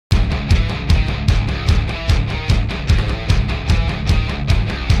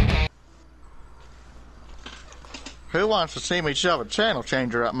Who wants to see me shove a channel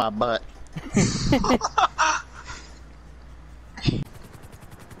changer up my butt?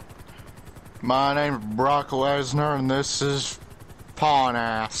 My name's Brock Lesnar, and this is Pawn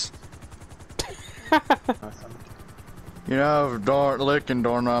Ass. You know, if licking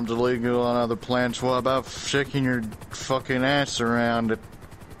doorknobs illegal on other planets, what about shaking your fucking ass around it?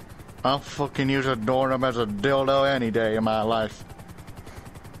 I'll fucking use a doorknob as a dildo any day of my life.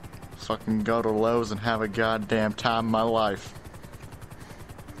 Fucking go to Lowe's and have a goddamn time of my life.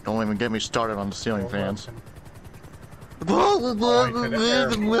 Don't even get me started on the ceiling fans.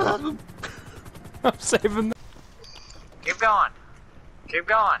 I'm saving them. Keep going. Keep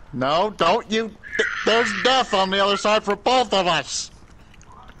going. No, don't you. There's death on the other side for both of us.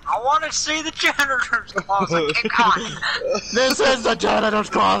 I want to see the janitor's closet. Keep going. This is the janitor's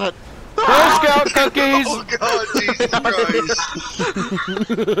closet. Girl Scout cookies! Oh God, Jesus Christ!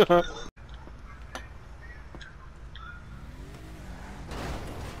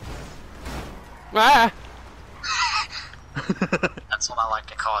 Ah! That's what I like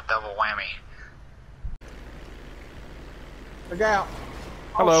to call a double whammy. Look out!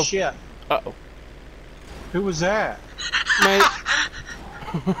 Hello. Oh shit! Uh-oh. Who was that? Mate.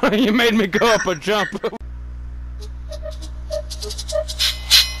 You made me go up a jump.